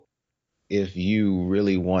if you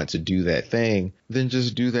really want to do that thing, then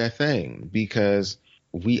just do that thing, because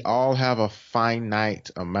we all have a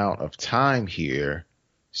finite amount of time here.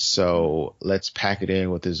 So let's pack it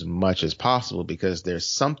in with as much as possible, because there's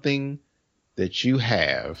something that you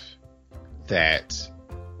have that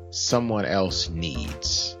someone else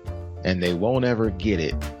needs, and they won't ever get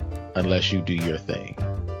it unless you do your thing.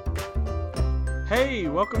 Hey,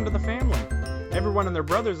 welcome to the family. Everyone and their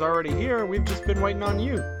brother's already here. We've just been waiting on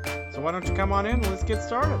you. So why don't you come on in and let's get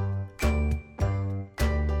started.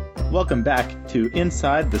 Welcome back to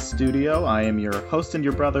Inside the Studio. I am your host and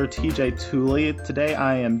your brother, TJ Tooley. Today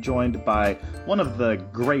I am joined by one of the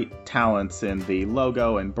great talents in the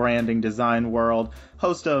logo and branding design world,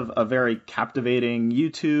 host of a very captivating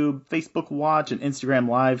YouTube, Facebook Watch, and Instagram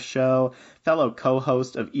Live show, fellow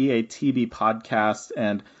co-host of EATB podcast,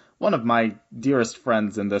 and one of my dearest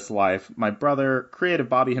friends in this life, my brother, Creative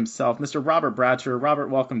Bobby himself, Mr. Robert Bratcher. Robert,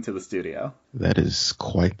 welcome to the studio. That is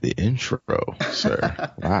quite the intro,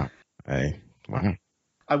 sir. Wow. Wow.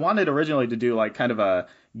 I wanted originally to do like kind of a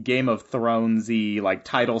Game of Thrones-y, like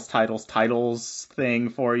titles thing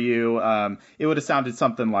for you. It would have sounded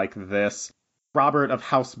something like this. Robert of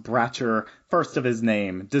House Bratcher, first of his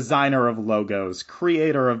name, designer of logos,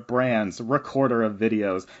 creator of brands, recorder of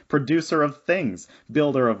videos, producer of things,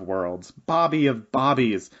 builder of worlds, Bobby of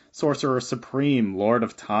Bobbies, sorcerer supreme, lord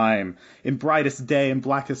of time. In brightest day and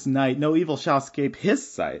blackest night, no evil shall escape his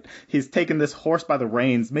sight. He's taken this horse by the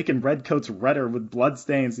reins, making redcoats redder with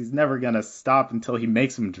bloodstains. He's never gonna stop until he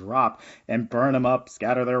makes them drop and burn them up,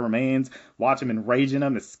 scatter their remains, watch him enraging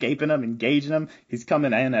them, escaping them, engaging them. He's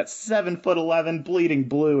coming in at 7'11", bleeding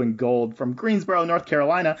blue and gold, from Greensboro, North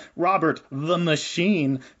Carolina, Robert the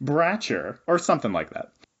Machine Bratcher, or something like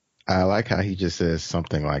that. I like how he just says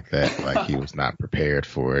something like that, like he was not prepared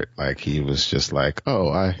for it. Like he was just like,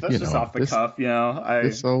 that's just off the cuff,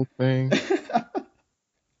 this whole thing.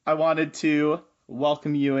 I wanted to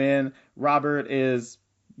welcome you in. Robert,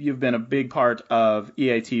 you've been a big part of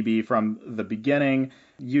EATB from the beginning.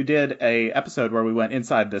 You did a episode where we went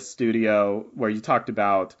inside the studio where you talked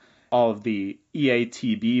about all of the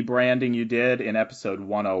EATB branding you did in episode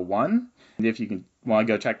 101. And if you want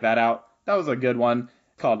to go check that out, that was a good one,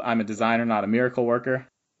 called I'm a Designer, Not a Miracle Worker.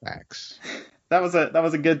 Facts. That was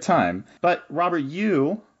a good time. But Robert,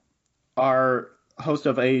 you are host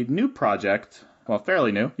of a new project, well,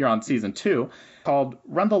 fairly new. You're on season 2, called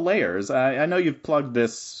Run the Layers. I know you've plugged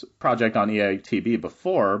this project on EATB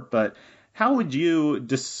before, but how would you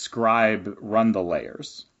describe Run the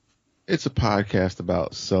Layers? It's a podcast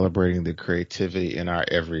about celebrating the creativity in our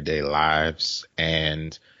everyday lives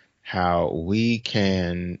and how we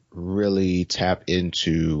can really tap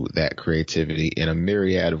into that creativity in a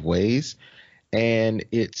myriad of ways. And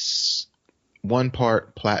it's one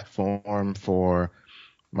part platform for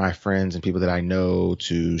my friends and people that I know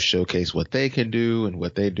to showcase what they can do and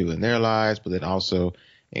what they do in their lives, but then also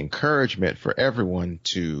encouragement for everyone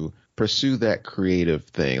to pursue that creative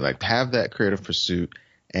thing, like have that creative pursuit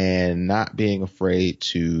and not being afraid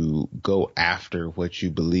to go after what you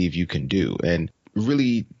believe you can do and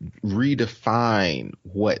really redefine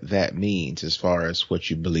what that means as far as what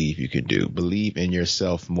you believe you can do. Believe in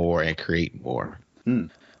yourself more and create more.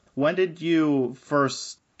 When did you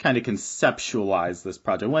first kind of conceptualize this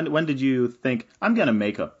project? When did you think, I'm going to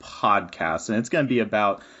make a podcast and it's going to be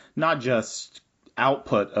about not just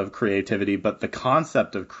output of creativity, but the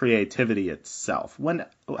concept of creativity itself?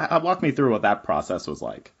 Walk me through what that process was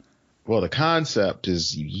like. Well, the concept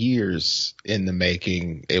is years in the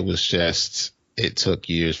making. It took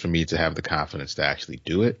years for me to have the confidence to actually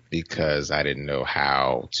do it, because I didn't know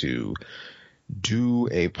how to do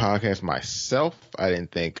a podcast myself. I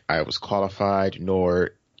didn't think I was qualified,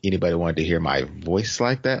 nor anybody wanted to hear my voice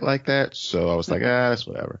like that. So I was like, that's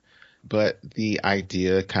whatever. But the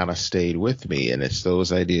idea kind of stayed with me, and it's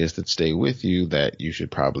those ideas that stay with you that you should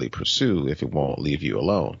probably pursue if it won't leave you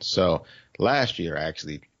alone. So last year, I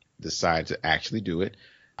actually decided to actually do it.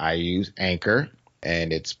 I use Anchor,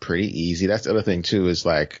 and it's pretty easy. That's the other thing, too, is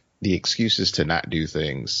like the excuses to not do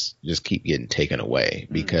things just keep getting taken away,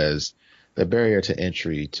 because the barrier to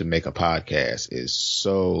entry to make a podcast is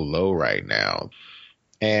so low right now.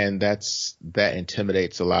 And that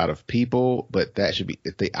intimidates a lot of people, but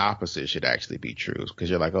the opposite should actually be true,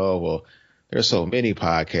 because you're like, oh, well, there's so many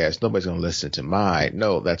podcasts, nobody's going to listen to mine.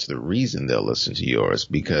 No, that's the reason they'll listen to yours,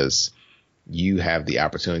 because you have the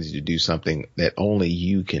opportunity to do something that only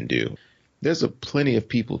you can do. There's plenty of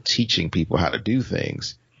people teaching people how to do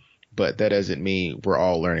things, but that doesn't mean we're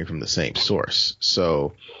all learning from the same source.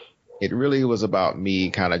 So it really was about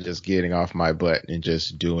me kind of just getting off my butt and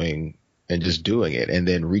just doing and just doing it and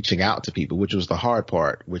then reaching out to people, which was the hard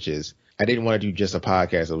part, which is I didn't want to do just a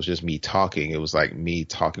podcast. It was just me talking. It was like me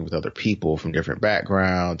talking with other people from different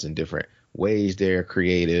backgrounds and different ways they're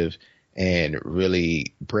creative and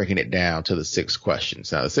really breaking it down to the 6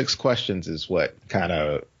 questions. Now, the 6 questions is what kind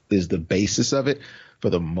of is the basis of it for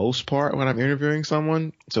the most part when I'm interviewing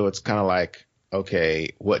someone. So it's kind of like,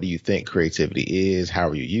 okay, what do you think creativity is? How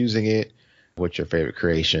are you using it? What's your favorite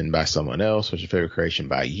creation by someone else? What's your favorite creation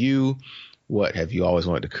by you? What have you always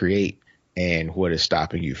wanted to create? And what is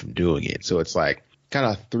stopping you from doing it? So it's like kind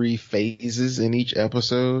of 3 phases in each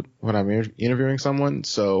episode when I'm interviewing someone.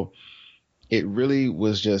 So it really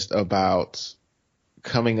was just about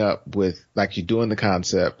coming up with, like, you doing the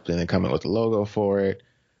concept and then coming up with the logo for it,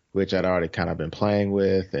 which I'd already kind of been playing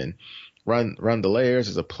with. And Run the Layers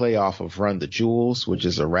is a play off of Run the Jewels, which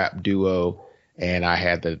is a rap duo. And I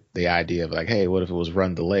had the idea of like, hey, what if it was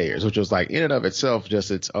Run the Layers, which was like in and of itself just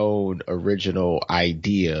its own original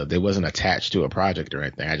idea. That wasn't attached to a project or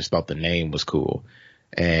anything. I just thought the name was cool.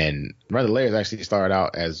 And Run the Layers actually started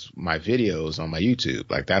out as my videos on my YouTube.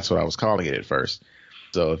 Like that's what I was calling it at first.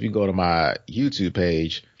 So if you go to my YouTube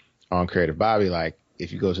page on Creative Bobby, like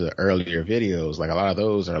if you go to the earlier videos, like a lot of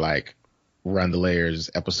those are like Run the Layers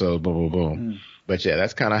episode, boom, boom, boom. But yeah,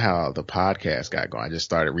 that's kind of how the podcast got going. I just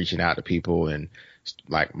started reaching out to people and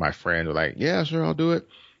like my friend were like, yeah, sure, I'll do it.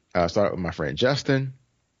 I started with my friend Justin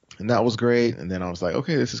and that was great. And then I was like,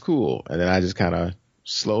 okay, this is cool. And then I just kind of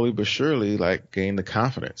slowly but surely like gained the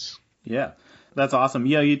confidence. Yeah, that's awesome.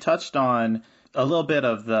 Yeah, you touched on a little bit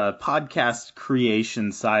of the podcast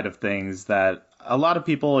creation side of things that a lot of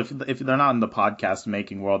people, if they're not in the podcast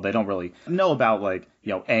making world, they don't really know about, like,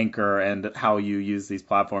 you know, Anchor and how you use these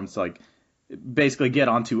platforms to like basically get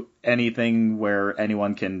onto anything where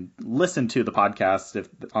anyone can listen to the podcast if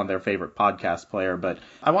on their favorite podcast player. But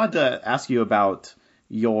I wanted to ask you about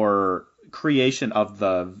your creation of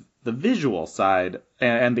the visual side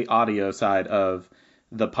and the audio side of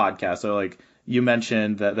the podcast. So like you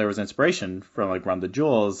mentioned that there was inspiration from like Run the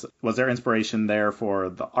Jewels. Was there inspiration there for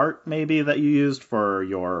the art maybe that you used for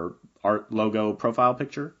your art logo profile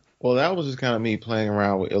picture? Well, that was just kind of me playing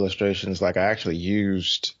around with illustrations. Like I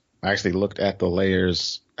actually looked at the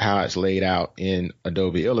layers, how it's laid out in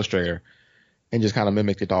Adobe Illustrator, and just kind of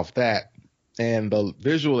mimicked it off that. And the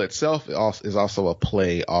visual itself is also a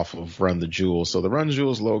play off of Run the Jewels. So the Run the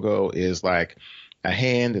Jewels logo is like a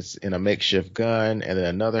hand that's in a makeshift gun and then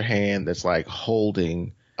another hand that's like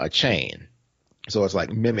holding a chain. So it's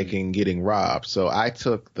like mimicking getting robbed. So I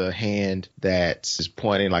took the hand that is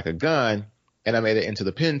pointing like a gun and I made it into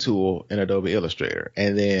the pen tool in Adobe Illustrator.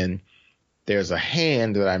 And then there's a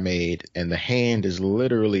hand that I made and the hand is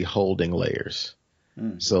literally holding layers.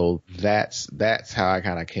 So that's how I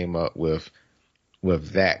kind of came up with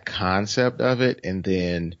that concept of it. And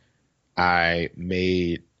then I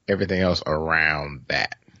made everything else around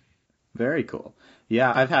that. Very cool.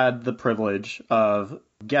 Yeah, I've had the privilege of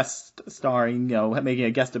guest starring, you know, making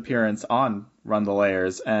a guest appearance on Run the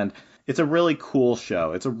Layers. And it's a really cool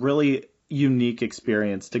show. It's a really unique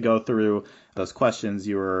experience to go through those questions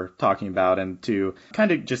you were talking about and to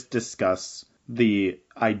kind of just discuss the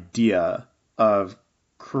idea of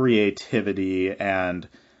creativity and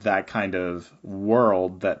that kind of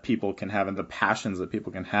world that people can have and the passions that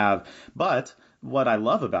people can have. But what I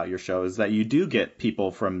love about your show is that you do get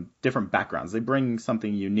people from different backgrounds. They bring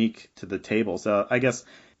something unique to the table. So I guess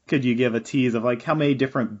could you give a tease of like how many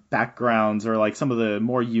different backgrounds or like some of the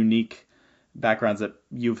more unique backgrounds that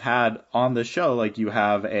you've had on the show? Like you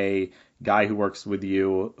have a guy who works with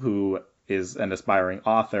you who is an aspiring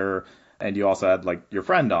author, and you also had like your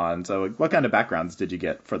friend on. So what kind of backgrounds did you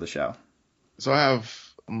get for the show? So I have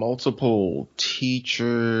multiple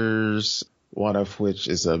teachers, one of which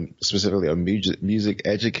is specifically a music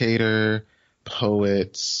educator,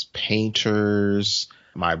 poets, painters.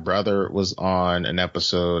 My brother was on an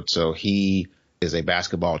episode, so he is a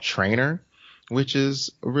basketball trainer, which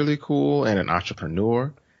is really cool, and an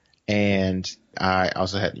entrepreneur. And I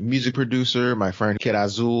also had a music producer, my friend Kid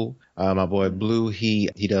Azul, my boy Blue. He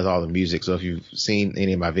does all the music. So if you've seen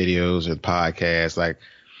any of my videos or the podcast, like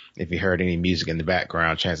if you heard any music in the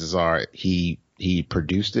background, chances are he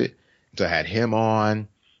produced it. So I had him on,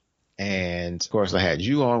 and of course I had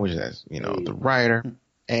you on, which is, you know, the writer.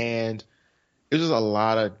 And it was just a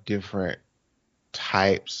lot of different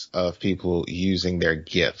types of people using their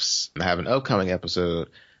gifts. I have an upcoming episode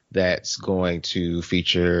that's going to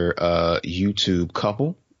feature a YouTube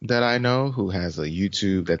couple that I know who has a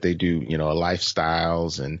YouTube that they do, you know,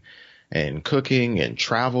 lifestyles and cooking and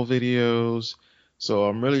travel videos. So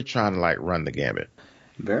I'm really trying to like run the gamut.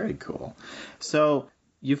 Very cool. So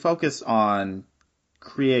you focus on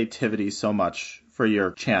creativity so much for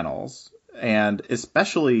your channels, and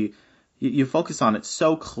especially you focus on it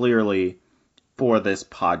so clearly for this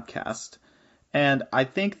podcast. And I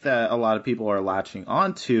think that a lot of people are latching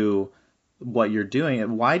onto what you're doing.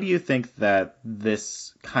 And why do you think that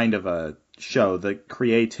this kind of a show, the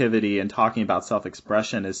creativity and talking about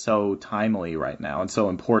self-expression, is so timely right now and so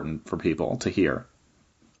important for people to hear?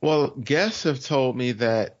 Well, guests have told me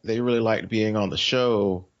that they really liked being on the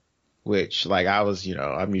show, which, like, I was,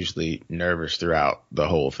 I'm usually nervous throughout the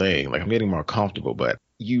whole thing. Like, I'm getting more comfortable, but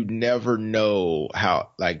you never know how,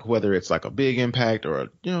 like, whether it's like a big impact or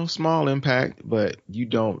a, small impact, but you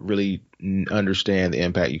don't really understand the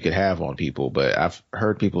impact you could have on people. But I've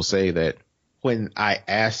heard people say that when I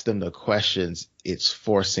ask them the questions, it's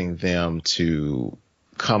forcing them to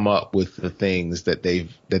come up with the things that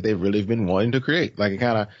they've really been wanting to create. Like,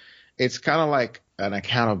 it's kind of like an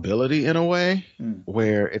accountability in a way,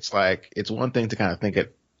 where it's like, it's one thing to kind of think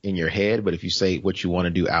it in your head, but if you say what you want to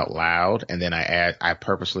do out loud, and then I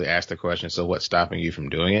purposely ask the question, so what's stopping you from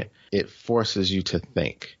doing it? It forces you to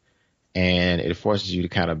think, and it forces you to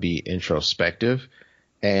kind of be introspective.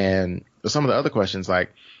 And some of the other questions,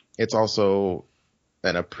 like, it's also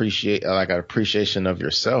an appreciation of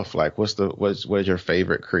yourself. Like, what is your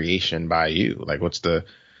favorite creation by you? Like, what's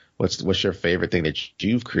your favorite thing that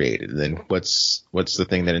you've created? And then what's the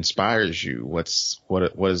thing that inspires you? What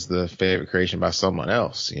is the favorite creation by someone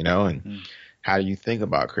else, and how do you think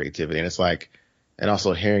about creativity? And it's like, and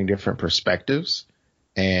also hearing different perspectives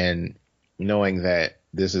and knowing that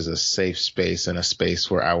this is a safe space and a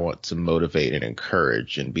space where I want to motivate and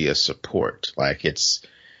encourage and be a support. Like, it's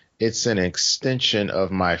an extension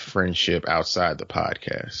of my friendship outside the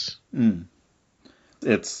podcast.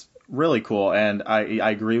 It's really cool, and I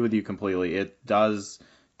agree with you completely. It does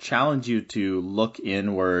challenge you to look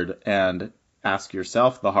inward and ask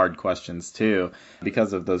yourself the hard questions too,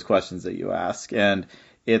 because of those questions that you ask. And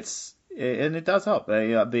it does help.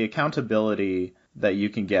 The accountability that you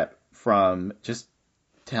can get from just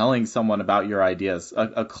telling someone about your ideas,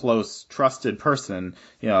 a close, trusted person,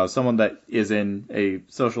 someone that is in a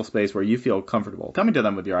social space where you feel comfortable coming to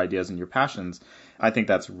them with your ideas and your passions. I think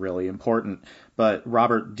that's really important. But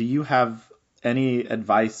Robert, do you have any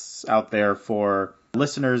advice out there for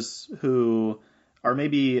listeners who are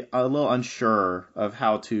maybe a little unsure of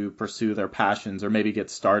how to pursue their passions, or maybe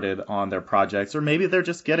get started on their projects, or maybe they're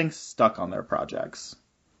just getting stuck on their projects?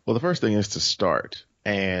 Well, the first thing is to start,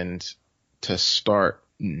 and to start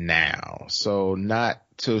now. So not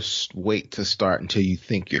to wait to start until you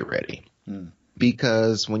think you're ready.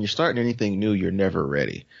 Because when you're starting anything new, you're never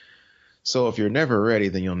ready. So if you're never ready,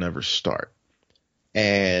 then you'll never start.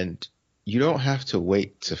 And you don't have to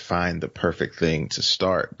wait to find the perfect thing to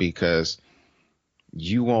start, because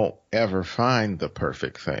you won't ever find the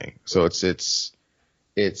perfect thing. So it's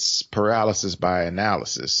paralysis by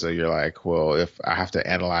analysis. So you're like, well, if I have to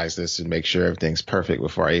analyze this and make sure everything's perfect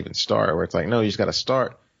before I even start, where it's like, no, you just got to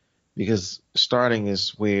start, because starting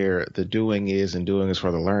is where the doing is, and doing is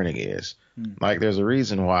where the learning is. Like, there's a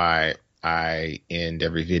reason why I end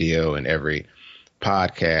every video and every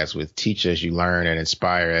podcast with teach as you learn and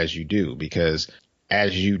inspire as you do, because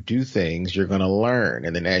as you do things, you're going to learn.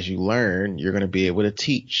 And then as you learn, you're going to be able to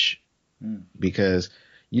teach, because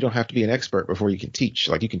you don't have to be an expert before you can teach.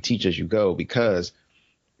 Like, you can teach as you go, because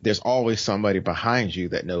there's always somebody behind you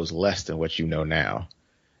that knows less than what you know now.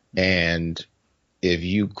 And if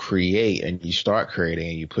you create and you start creating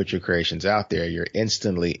and you put your creations out there, you're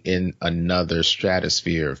instantly in another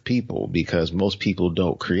stratosphere of people, because most people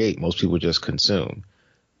don't create. Most people just consume.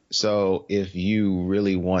 So if you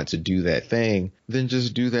really want to do that thing, then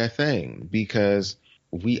just do that thing, because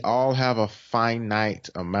we all have a finite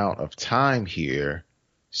amount of time here.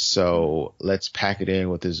 So let's pack it in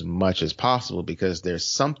with as much as possible, because there's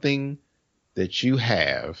something that you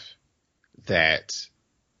have that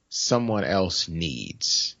someone else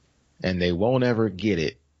needs, and they won't ever get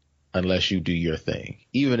it unless you do your thing.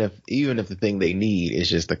 Even if the thing they need is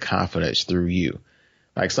just the confidence through you.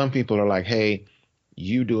 Like, some people are like, hey,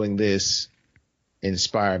 you doing this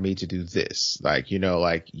inspired me to do this. Like, you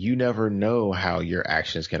never know how your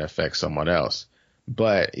actions can affect someone else.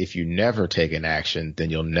 But if you never take an action, then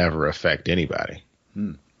you'll never affect anybody.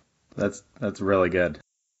 That's really good.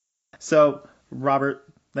 So, Robert,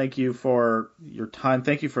 thank you for your time.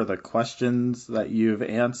 Thank you for the questions that you've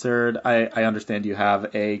answered. I understand you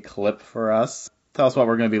have a clip for us. Tell us what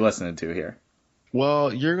we're going to be listening to here.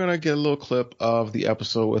 Well, you're going to get a little clip of the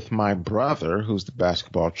episode with my brother, who's the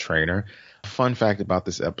basketball trainer. Fun fact about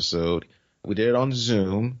this episode, we did it on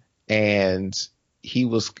Zoom, and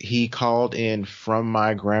he called in from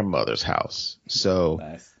my grandmother's house. So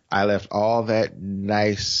nice. I left all that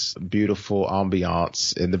nice, beautiful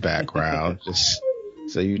ambiance in the background, just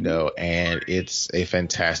so you know, and it's a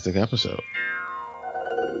fantastic episode.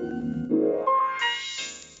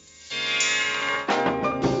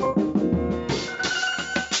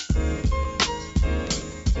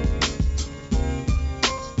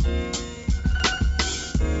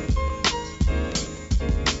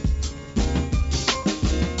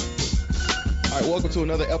 Welcome to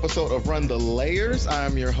another episode of Run the Layers.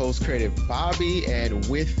 I'm your host, Creative Bobby, and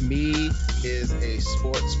with me is a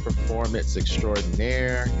sports performance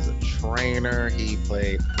extraordinaire. He's a trainer. He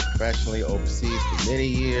played professionally overseas for many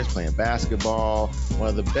years, playing basketball. One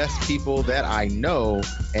of the best people that I know,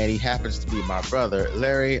 and he happens to be my brother,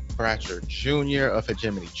 Larry Bratcher Jr. of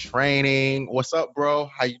Hegemony Training. What's up, bro?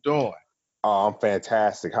 How you doing? Oh, I'm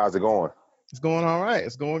fantastic. How's it going? It's going all right.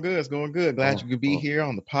 It's going good. It's going good. Glad you could be here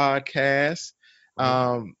on the podcast.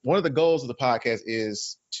 One of the goals of the podcast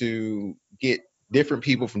is to get different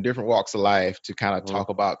people from different walks of life to kind of talk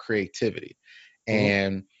about creativity.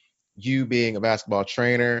 And you being a basketball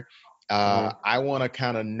trainer, I want to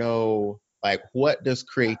kind of know, like, what does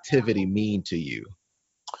creativity mean to you?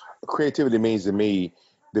 Creativity means to me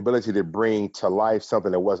the ability to bring to life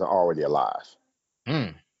something that wasn't already alive.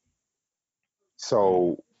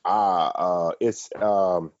 So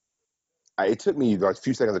it took me like a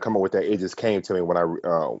few seconds to come up with that. It just came to me when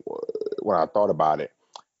I thought about it.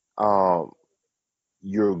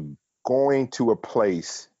 You're going to a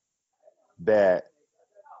place that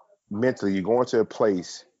mentally you're going to a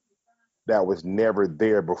place that was never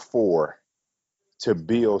there before to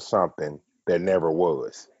build something that never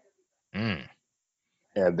was. And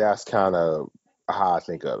that's kind of how I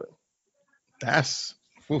think of it. That's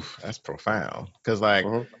profound. Because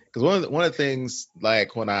one of the things,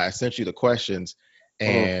 like, when I sent you the questions,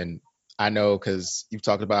 and I know because you've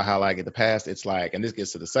talked about how, like, in the past, it's like, and this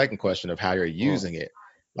gets to the second question of how you're using it.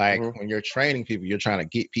 Like, when you're training people, you're trying to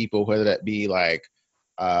get people, whether that be like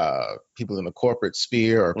people in the corporate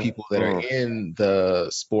sphere or people that are in the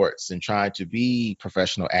sports and trying to be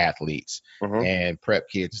professional athletes and prep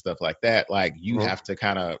kids and stuff like that. Like, you have to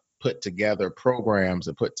kind of put together programs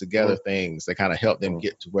and put together things that kind of help them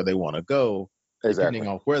get to where they want to go, depending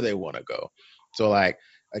on where they want to go. So, like,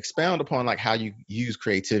 expound upon, like, how you use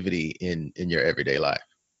creativity in your everyday life.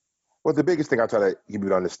 Well, the biggest thing I try to get people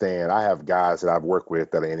to understand, I have guys that I've worked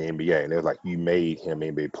with that are in the NBA, and they're like, you made him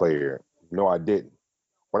an NBA player. No, I didn't.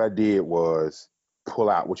 What I did was pull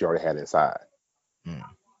out what you already had inside.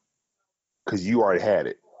 Because you already had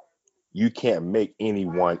it. You can't make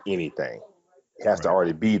anyone anything. It has to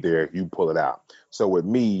already be there. You pull it out. So with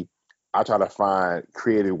me, I try to find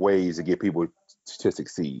creative ways to get people to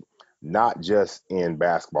succeed, not just in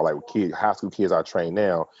basketball. Like with kids, high school kids I train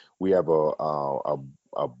now, we have a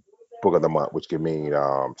book of the month, which can mean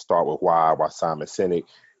Start With Why by Simon Sinek.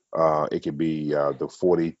 It could be the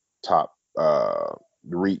 40 top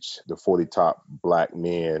reach, the 40 top Black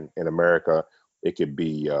men in America. It could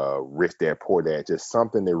be Rich Dad, Poor Dad, just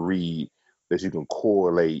something to read that you can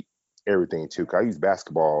correlate everything to. Because I use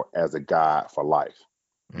basketball as a guide for life.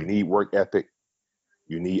 You need work ethic,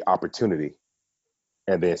 you need opportunity,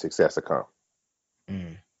 and then success will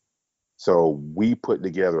come. So we put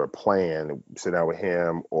together a plan, sit down with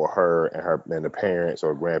him or her and the parents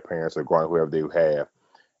or grandparents or whoever they have.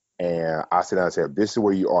 And I sit down and say, this is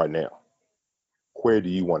where you are now. Where do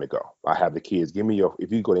you want to go? I have the kids,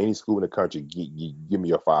 if you go to any school in the country, give me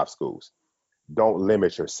your 5 schools. Don't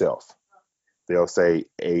limit yourself. They'll say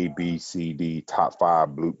A, B, C, D, top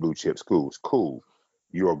 5 blue chip schools. Cool.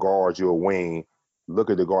 You're a guard, you're a wing. Look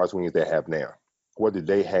at the guards wings they have now. What do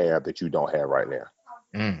they have that you don't have right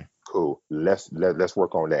now? Cool. Let's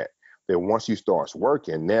work on that. Then once you start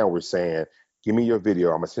working, now we're saying, give me your video.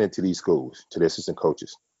 I'm gonna send it to these schools, to the assistant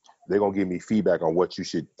coaches. They're gonna give me feedback on what you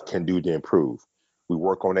can do to improve. We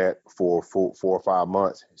work on that for 4 or 5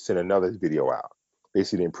 months, send another video out. They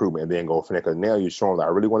see the improvement and then go from there. Because now you're showing that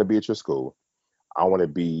I really want to be at your school. I want to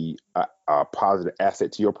be a positive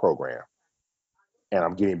asset to your program. And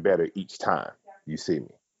I'm getting better each time you see me.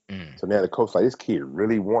 So now the coach like, this kid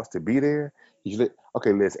really wants to be there. He's like,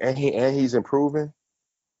 okay, listen, and he's improving.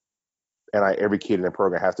 And every kid in the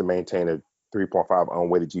program has to maintain a 3.5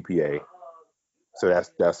 unweighted GPA. So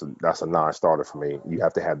that's a non-starter for me. You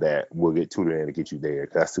have to have that. We'll get tutored in to get you there.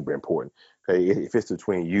 That's super important. Okay, if it's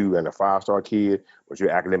between you and a 5-star kid, but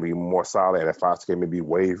you're academically more solid, and a 5-star kid may be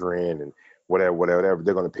wavering and whatever,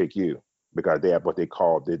 they're going to pick you because they have what they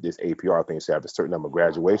call this APR thing. So you have a certain number of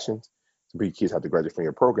graduations. So kids have to graduate from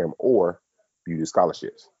your program, or you do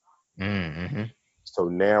scholarships. So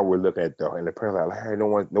now we're looking at and the parents are like, hey,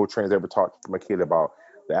 no trainers ever talked to my kid about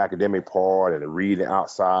the academic part and the reading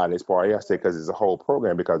outside this part. Yeah, I say because it's a whole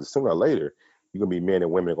program. Because sooner or later, you're gonna be men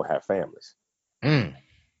and women that are gonna have families. Mm.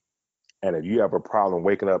 And if you have a problem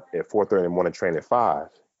waking up at 4:30 in the morning, training at 5,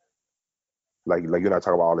 like you're not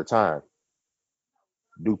talking about all the time,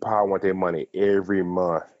 Duke Power want their money every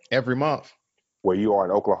month. Every month. Where you are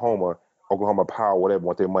in Oklahoma Power, whatever,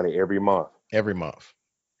 want their money every month. Every month.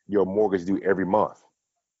 Your mortgage due every month.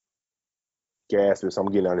 Gas is, I'm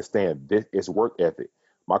getting to understand this is work ethic.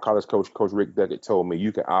 My college coach, Coach Rick Duckett, told me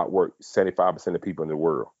you can outwork 75% of people in the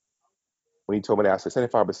world. When he told me that, I said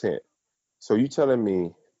 75%. So you telling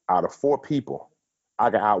me out of 4 people, I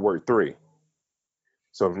can outwork 3.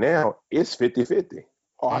 So now it's 50-50.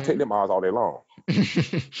 Oh, I take them odds all day long.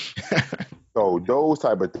 So those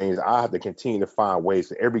type of things, I have to continue to find ways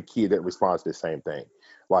for every kid that responds to the same thing.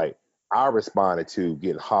 Like I responded to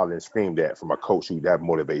getting hollered and screamed at from a coach who that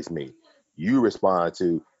motivates me. You respond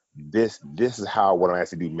to this is how what I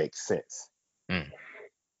actually do makes sense.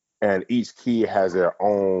 And each kid has their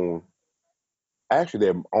own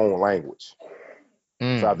language. So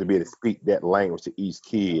I have to be able to speak that language to each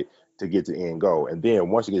kid to get to the end goal. And then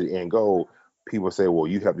once you get to the end goal, people say, well,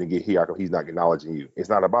 you helped him get here. How come he's not acknowledging you? It's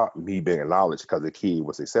not about me being acknowledged because the kid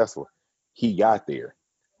was successful. He got there.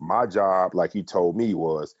 My job, like he told me,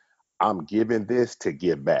 was I'm giving this to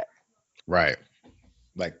give back. Right.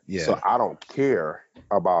 Like, yeah. So I don't care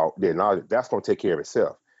about the knowledge. That's going to take care of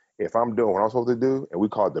itself. If I'm doing what I'm supposed to do, and we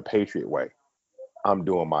call it the Patriot way, I'm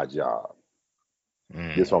doing my job.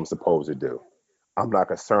 This is what I'm supposed to do. I'm not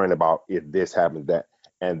concerned about if this happens, that.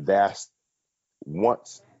 And that's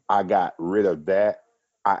once I got rid of that,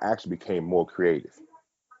 I actually became more creative.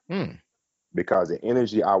 Because the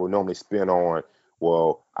energy I would normally spend on,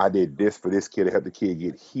 well, I did this for this kid to help the kid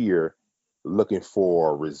get here, looking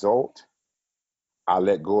for a result. I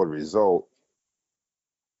let go of the result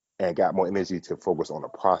and got more energy to focus on the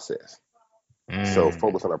process. So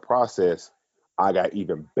focus on the process, I got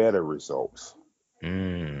even better results.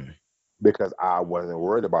 Because I wasn't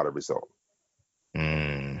worried about a result.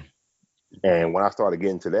 And when I started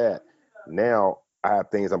getting to that, now I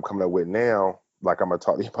have things I'm coming up with now, like I'm going to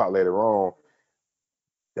talk to you about later on,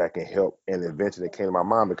 that can help an invention that came to my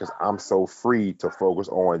mind because I'm so free to focus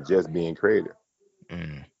on just being creative.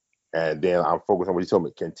 And then I'm focused on what you told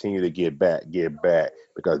me, continue to give back,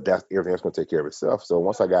 because that's everything that's going to take care of itself. So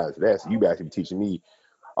once I got into that, so you've actually been teaching me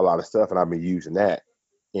a lot of stuff, and I've been using that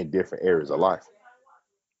in different areas of life.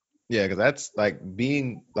 Yeah, because that's like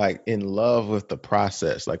being like in love with the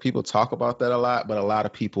process. Like people talk about that a lot, but a lot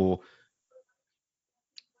of people,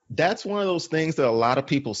 that's one of those things that a lot of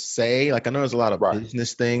people say. Like I know there's a lot of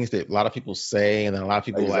business things that a lot of people say, and then a lot of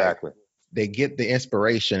people like they get the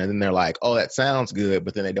inspiration and then they're like, oh, that sounds good,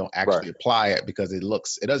 but then they don't actually apply it because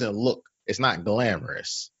it's not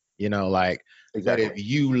glamorous, you know, like, but if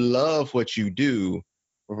you love what you do,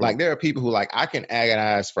 like there are people who like, I can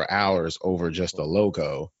agonize for hours over just a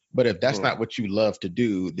logo. But if that's not what you love to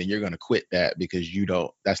do, then you're going to quit that because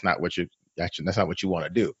that's not what you want to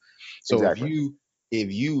do. So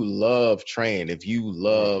if you love training, if you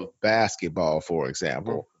love basketball, for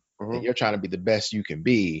example, and you're trying to be the best you can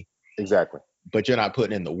be, but you're not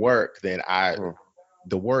putting in the work, then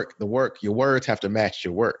your words have to match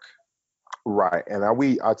your work. Right. And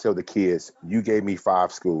I tell the kids, you gave me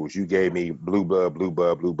 5 schools. You gave me blue blood.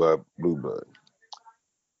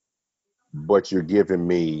 But you're giving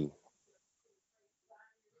me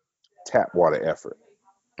tap water effort.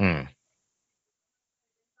 I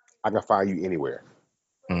can find you anywhere.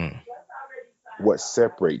 What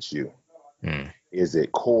separates you? Is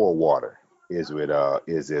it core water? Is it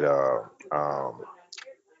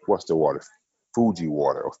what's the water? Fuji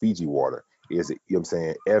water or Fiji water? Is it, you know what I'm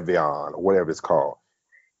saying, Evian or whatever it's called?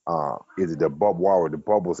 Is it the water, the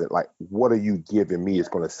bubbles? Like, what are you giving me? It's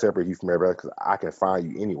going to separate you from everybody because I can find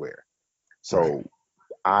you anywhere. So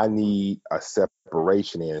I need a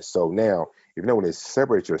separation in. So now, if you know when to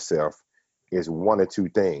separate yourself, is one or two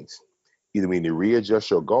things. Either we need to readjust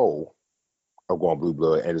your goal of going blue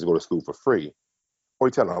blood and just go to school for free, or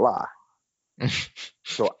you're telling a lie.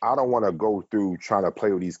 So I don't want to go through trying to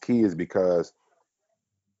play with these kids because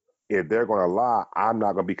if they're going to lie, I'm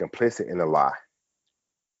not going to be complicit in the lie.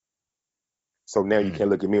 So now you can't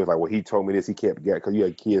look at me like, well, he told me this, he can't get, because you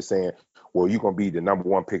had kids saying, well, you're going to be the number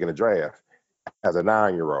 1 pick in the draft as a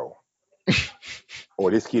 9-year-old.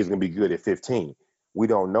 Or this kid's going to be good at 15. We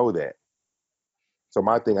don't know that. So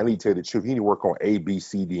my thing, I need to tell you the truth. You need to work on A, B,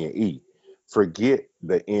 C, D, and E. Forget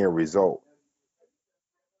the end result.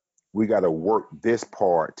 We got to work this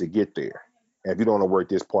part to get there. And if you don't want to work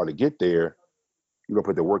this part to get there, you don't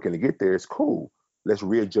put the work in to get there, it's cool. Let's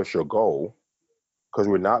readjust your goal because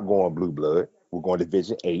we're not going blue blood. We're going to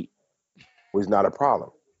Division 8, which is not a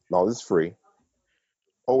problem. No, this is free.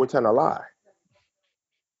 Or we're telling a lie.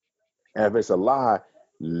 And if it's a lie,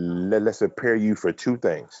 let's prepare you for two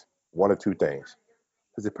things. One of two things.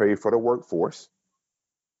 Let's prepare you for the workforce.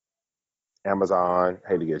 Amazon,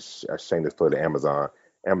 hate to get shameless for the Amazon.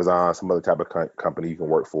 Amazon, some other type of company you can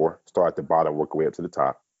work for. Start at the bottom, work your way up to the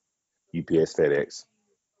top. UPS, FedEx.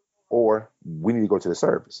 Or we need to go to the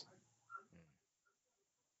service,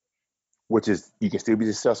 which is you can still be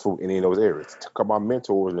successful in any of those areas. A couple of my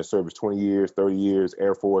mentors in the service, 20 years, 30 years,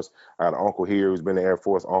 Air Force. I got an uncle here who's been in the Air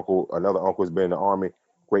Force, another uncle who's been in the Army,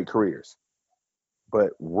 great careers.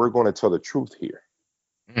 But we're going to tell the truth here.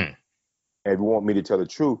 Mm. And if you want me to tell the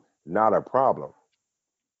truth, not a problem.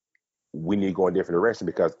 We need to go in a different direction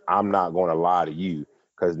because I'm not going to lie to you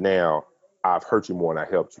because now I've hurt you more than I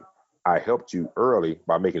helped you. I helped you early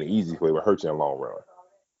by making it easy for you to hurt you in the long run.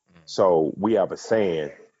 So we have a saying,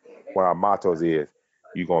 one of our mottos is,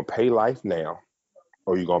 you're going to pay life now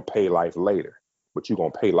or you're going to pay life later, but you're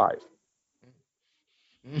going to pay life.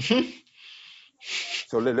 Mm-hmm.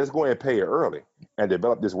 So let's go ahead and pay it early and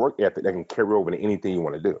develop this work ethic that can carry over to anything you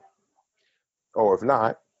want to do. Or if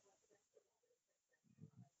not,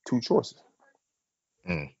 two choices.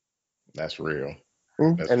 That's real.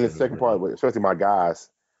 And the second part, especially my guys,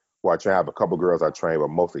 who I train, I have a couple girls I train, but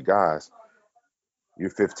mostly guys.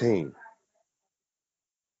 You're 15.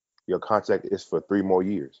 Your contract is for 3 more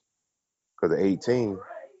years. Because at 18,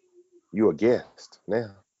 you're a guest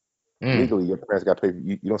now. Legally, your parents got to pay.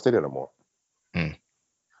 You don't stay there no more.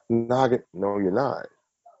 No, you're not.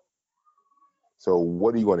 So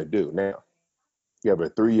what are you going to do now? You have a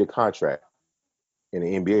 3-year contract. In the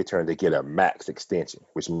NBA terms, they get a max extension,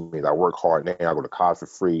 which means I work hard now. I go to college for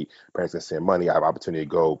free. Parents can send money. I have opportunity to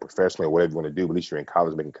go professionally or whatever you want to do. But at least you're in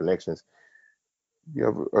college making connections. You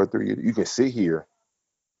have a 3 year. You can sit here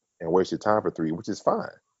and waste your time for 3, which is fine.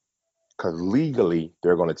 Because legally,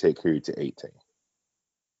 they're going to take care of you to 18.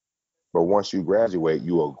 But once you graduate,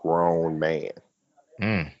 you're a grown man.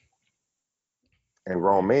 And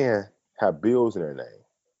grown men have bills in their name.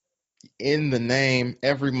 In the name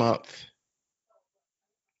every month.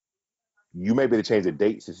 You may be able to change the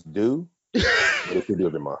dates it's due, but it's due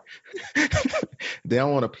every month. They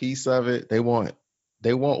don't want a piece of it. They want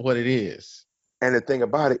what it is. And the thing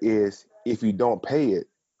about it is, if you don't pay it,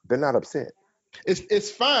 they're not upset. It's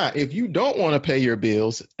fine. If you don't want to pay your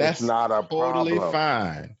bills, that's not a totally problem.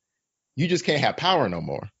 fine. You just can't have power no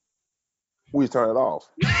more. We just turn it off.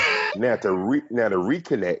 Now to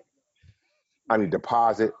reconnect, I need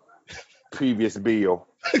deposit, previous bill.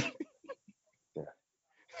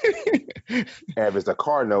 And if it's a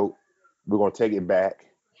car note, we're going to take it back.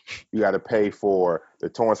 You got to pay for the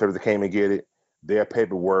towing service that came and get it, their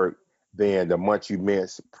paperwork, then the month you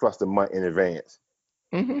missed, plus the month in advance.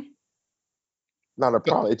 Not a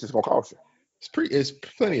problem. It's just going to cost you. It's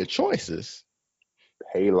plenty of choices.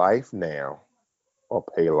 Pay life now or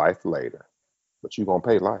pay life later. But you're going to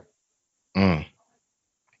pay life.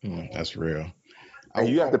 That's real. And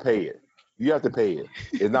you have to pay it. You have to pay it.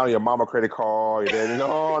 It's not on your mama credit card.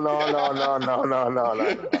 No.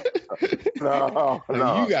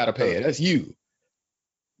 You gotta pay it. That's you.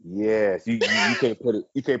 Yes, you can't put it.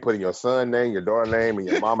 You can't put in your son name, your daughter name, and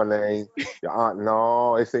your mama name, your aunt.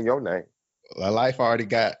 No, it's in your name. Well, life already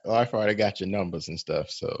got your numbers and stuff.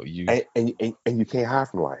 So you and you can't hide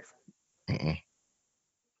from life.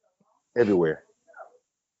 Everywhere.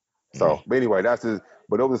 So, but anyway, that's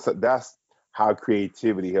how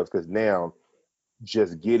creativity helps, because now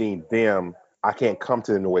just getting them, I can't come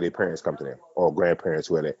to them the way their parents come to them or grandparents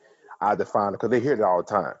with it. I have to find, because they hear it all the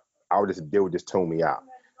time. They would just tune me out.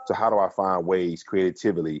 So how do I find ways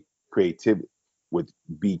creativity would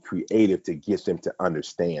be creative to get them to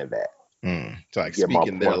understand that? So like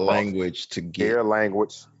speaking their language to get their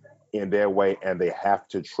language in their way, and they have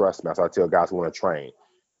to trust me. So I tell guys who want to train,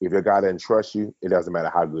 if your guy doesn't trust you, it doesn't matter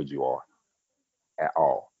how good you are at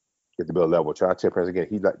all. You have to build a level. Try to tell parents again,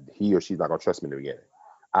 he or she's not going to trust me in the beginning.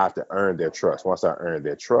 I have to earn their trust. Once I earn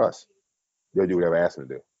their trust, they'll do whatever I ask them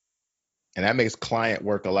to do. And that makes client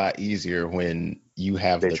work a lot easier when you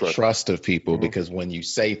have the trust of people, because when you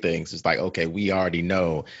say things, it's like, okay, we already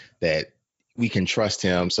know that we can trust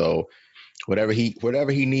him. So whatever he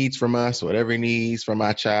needs from us, whatever he needs from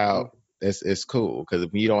my child, it's cool. Because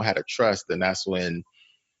if you don't have a trust, then that's when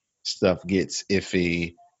stuff gets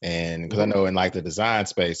iffy. And because I know in like the design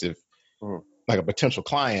space, if like a potential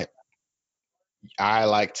client, I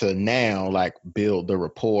like to now like build the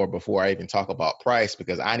rapport before I even talk about price,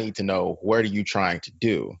 because I need to know, what are you trying to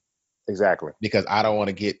do? Exactly. Because I don't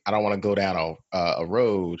want to go down a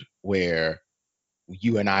road where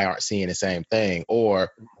you and I aren't seeing the same thing, or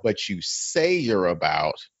what you say you're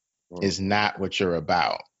about is not what you're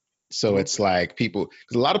about. So it's like people,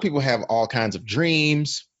 because a lot of people have all kinds of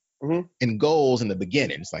dreams and goals in the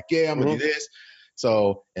beginning. It's like, yeah, I'm gonna do this.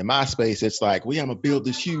 So in my space, it's like, I'm gonna build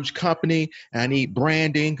this huge company and I need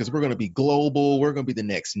branding because we're gonna be global. We're gonna be the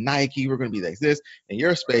next Nike. We're gonna be like this. In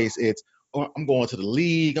your space, it's, I'm going to the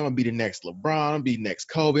league. I'm gonna be the next LeBron. I'm gonna be the next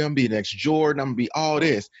Kobe. I'm gonna be the next Jordan. I'm gonna be all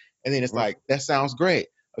this. And then it's like, that sounds great.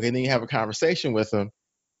 Okay, then you have a conversation with them,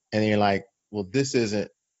 and then you're like, well, this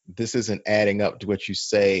isn't adding up to what you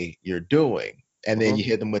say you're doing. And then you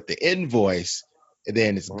hit them with the invoice, and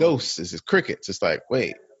then it's ghosts, it's crickets. It's like,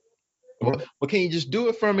 wait, well, can you just do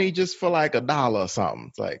it for me just for like $1 or something?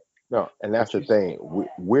 It's like, no, and that's the thing.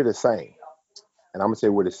 We're the same, and I'm gonna say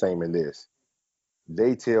we're the same in this.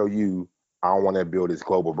 They tell you, I want to build this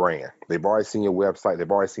global brand. They've already seen your website.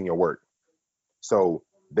 They've already seen your work, so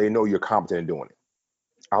they know you're competent in doing it.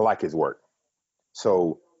 I like his work,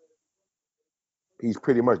 so he's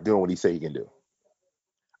pretty much doing what he say he can do.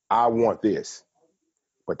 I want this,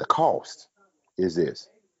 but the cost is this.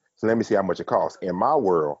 So let me see how much it costs. In my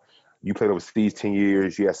world, you played overseas 10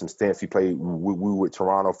 years. You had some stints. You played we with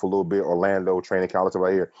Toronto for a little bit, Orlando, training college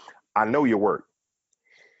over here. I know your work.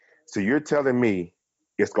 So you're telling me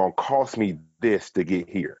it's going to cost me this to get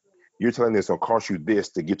here. You're telling me it's going to cost you this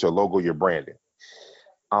to get your logo, your branding.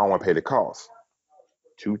 I don't want to pay the cost.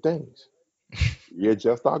 Two things. You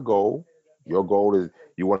adjust our goal. Your goal is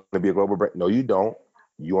you want to be a global brand. No, you don't.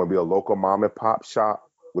 You want to be a local mom and pop shop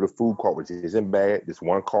with a food court, which isn't bad. Just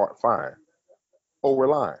one cart, fine. Over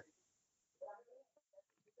line.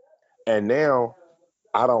 And now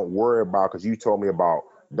I don't worry about, because you told me about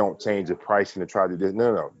don't change the pricing to try to do this.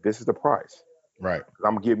 No. This is the price. right.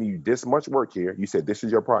 I'm giving you this much work here. You said this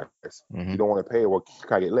is your price. You don't want to pay it. Well,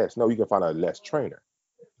 can I get less? No, you can find a less trainer.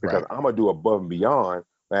 Because I'm going to do above and beyond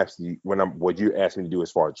actually what you asked me to do as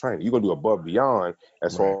far as training. You're going to do above and beyond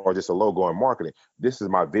as far as just a logo and marketing. This is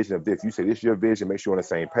my vision of this. You say this is your vision. Make sure you're on the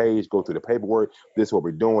same page. Go through the paperwork. This is what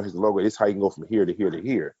we're doing. Here's the logo. This is how you can go from here to here to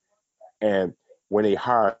here. And when they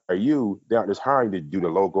hire you, they aren't just hiring you to do the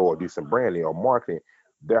logo or do some branding or marketing.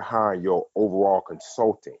 They're hiring your overall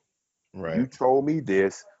consulting. Right. You told me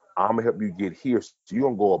this. I'm going to help you get here. So you're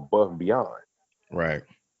going to go above and beyond. Right.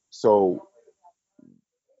 So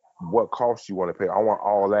what cost you want to pay? I want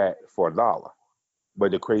all that for $1.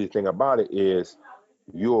 But the crazy thing about it is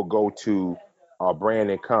you'll go to a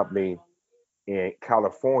branding company in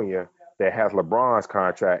California that has LeBron's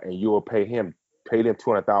contract, and you'll pay them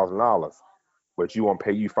 $200,000, but you won't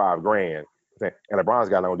pay you $5,000. And LeBron's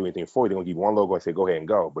guy don't do anything for you. They're gonna give you one logo and say, go ahead and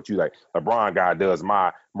go. But you like, LeBron guy does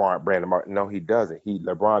my brand. No, he doesn't.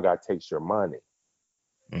 LeBron guy takes your money.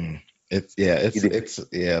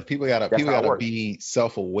 People gotta be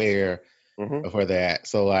self-aware of where they're at.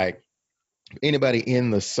 So like anybody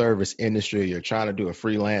in the service industry, you're trying to do a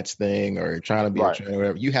freelance thing or you're trying to be a trainer,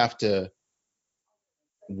 whatever, you have to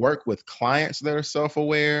work with clients that are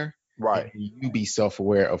self-aware. Right. And you be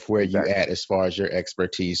self-aware of where you at as far as your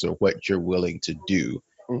expertise or what you're willing to do.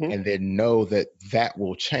 And then know that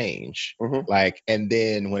will change. Like, and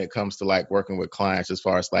then when it comes to like working with clients, as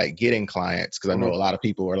far as like getting clients, because I know a lot of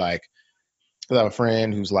people are like, because I have a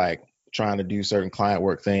friend who's like trying to do certain client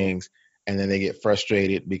work things, and then they get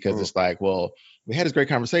frustrated because it's like, well, we had this great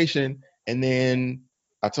conversation, and then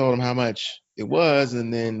I told them how much it was,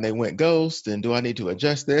 and then they went ghost, and do I need to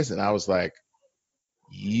adjust this? And I was like,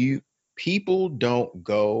 people don't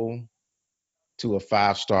go to a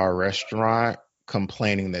 5-star restaurant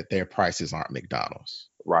complaining that their prices aren't McDonald's.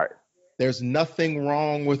 Right. There's nothing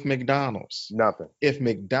wrong with McDonald's. Nothing. If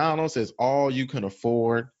McDonald's is all you can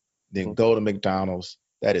afford, then go to McDonald's.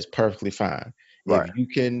 That is perfectly fine. Right. If you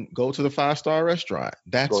can go to the 5-star restaurant,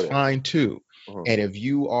 that's fine too. And if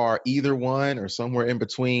you are either one or somewhere in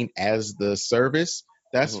between as the service,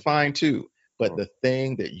 that's fine too. But the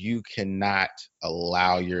thing that you cannot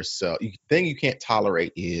allow yourself, the thing you can't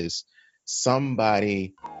tolerate is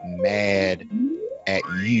somebody mad at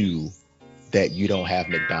you that you don't have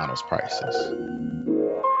McDonald's prices.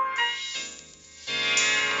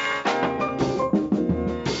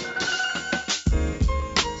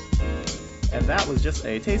 And that was just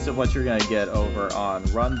a taste of what you're going to get over on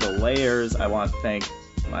Run the Layers. I want to thank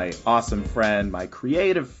my awesome friend, my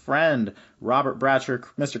creative friend, Robert Bratcher,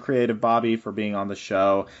 Mr. Creative Bobby, for being on the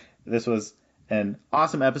show. This was an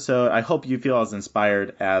awesome episode. I hope you feel as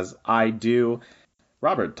inspired as I do.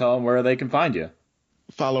 Robert, tell them where they can find you.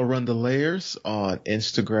 Follow Run the Layers on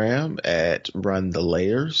Instagram at Run the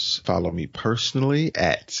Layers. Follow me personally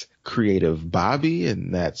at Creative Bobby,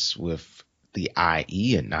 and that's with the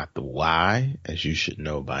IE and not the Y, as you should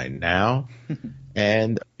know by now.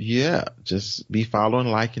 And yeah, just be following,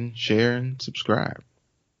 liking, share, and subscribe.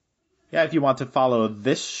 Yeah, if you want to follow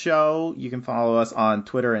this show, you can follow us on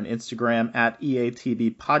Twitter and Instagram at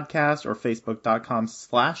EATB Podcast or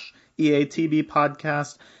Facebook.com/EATB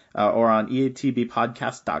Podcast or on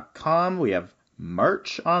EATBpodcast.com. We have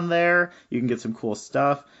merch on there. You can get some cool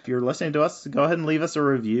stuff. If you're listening to us, go ahead and leave us a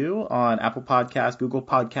review on Apple Podcasts, Google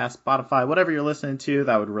Podcasts, Spotify, whatever you're listening to.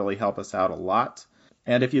 That would really help us out a lot.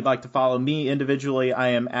 And if you'd like to follow me individually, I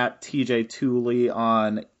am at TJ Tooley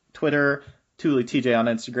on Twitter, Tooley TJ on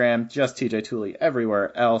Instagram, just TJ Tooley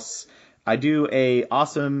everywhere else. I do a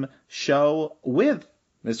awesome show with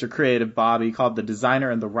Mr. Creative Bobby called The Designer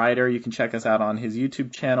and the Writer. You can check us out on his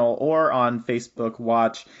YouTube channel or on Facebook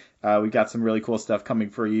Watch. We've got some really cool stuff coming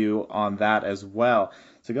for you on that as well.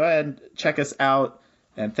 So go ahead and check us out.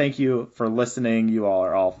 And thank you for listening. You all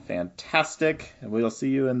are all fantastic. And we'll see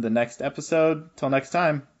you in the next episode. Till next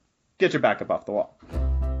time, get your back up off the wall.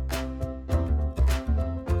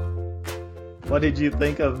 What did you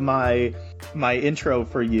think of my intro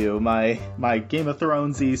for you? My Game of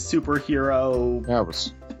Thrones-y superhero? That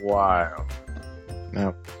was wild.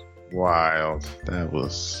 I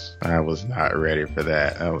was not ready for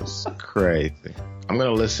that. That was crazy. I'm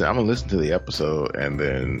gonna listen to the episode and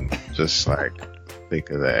then just like think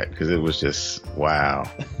of that because it was just wow.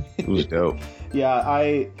 It was dope.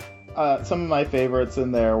 Yeah, some of my favorites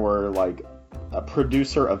in there were like a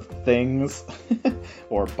producer of things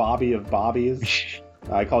or Bobby of Bobbies.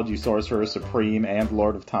 I called you Sorcerer Supreme and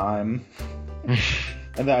Lord of Time.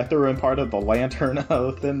 And then I threw in part of the Lantern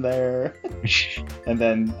Oath in there. And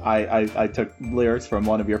then I took lyrics from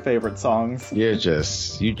one of your favorite songs. You're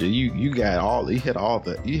just you hit all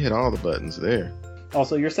the buttons there.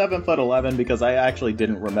 Also, you're 7'11" because I actually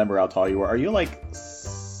didn't remember how tall you were. Are you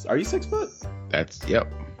 6 foot?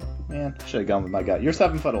 Yep. Man, should have gone with my gut. You're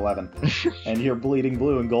 7'11", and you're bleeding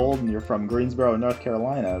blue and gold, and you're from Greensboro, North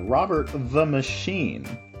Carolina. Robert the Machine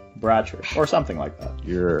Bratcher, or something like that.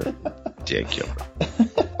 You're ridiculous.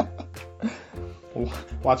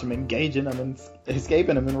 Watch him engaging him and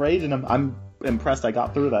escaping him and raging him. I'm impressed I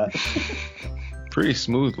got through that. Pretty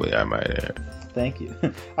smoothly, I might add. Thank you.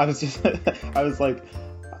 I was like,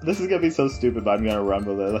 this is gonna be so stupid, but I'm gonna run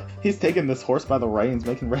with it. He's taking this horse by the reins,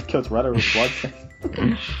 making redcoats redder with blood.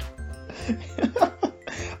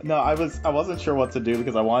 No, I wasn't sure what to do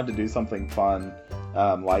because I wanted to do something fun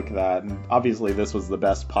like that, and obviously this was the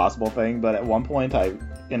best possible thing. But at one point, I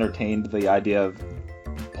entertained the idea of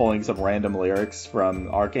pulling some random lyrics from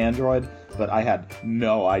ArchAndroid, but I had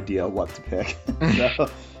no idea what to pick. So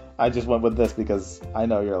I just went with this because I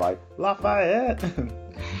know you're like Lafayette.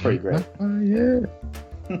 Pretty great. Lafayette.